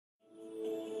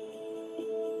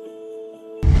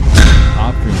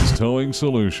Hopkins Towing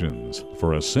Solutions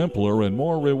for a simpler and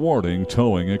more rewarding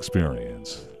towing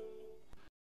experience.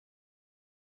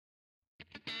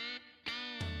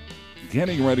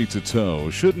 Getting ready to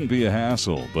tow shouldn't be a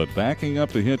hassle, but backing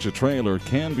up to hitch a trailer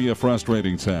can be a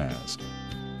frustrating task.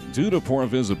 Due to poor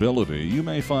visibility, you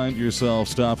may find yourself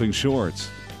stopping short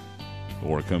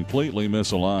or completely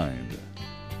misaligned.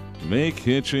 Make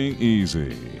hitching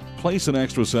easy. Place an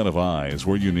extra set of eyes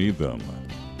where you need them.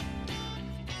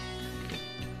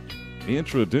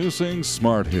 Introducing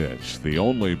Smart Hitch, the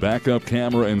only backup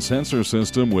camera and sensor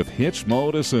system with Hitch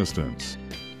Mode assistance.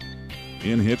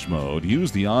 In Hitch Mode,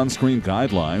 use the on-screen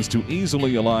guidelines to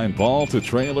easily align ball to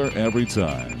trailer every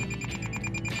time.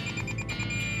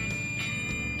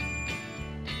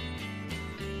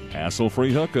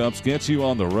 Hassle-free hookups get you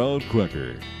on the road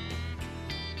quicker.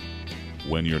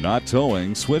 When you're not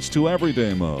towing, switch to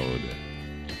Everyday Mode.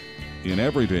 In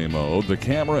Everyday Mode, the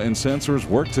camera and sensors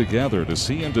work together to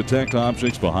see and detect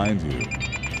objects behind you.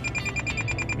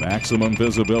 Maximum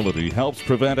visibility helps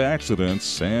prevent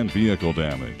accidents and vehicle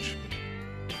damage.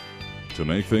 To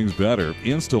make things better,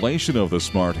 installation of the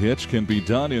Smart Hitch can be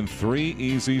done in 3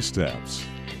 easy steps.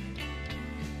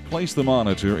 Place the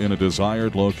monitor in a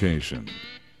desired location.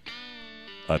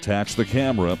 Attach the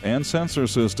camera and sensor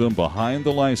system behind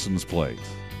the license plate.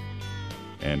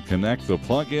 And connect the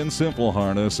plug-in simple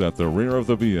harness at the rear of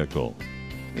the vehicle.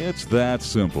 It's that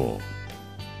simple.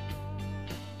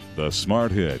 The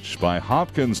Smart Hitch by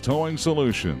Hopkins Towing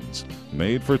Solutions.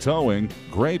 Made for towing,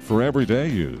 great for everyday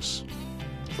use.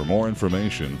 For more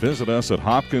information, visit us at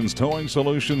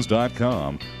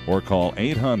hopkinstowingsolutions.com or call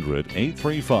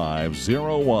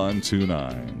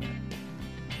 800-835-0129.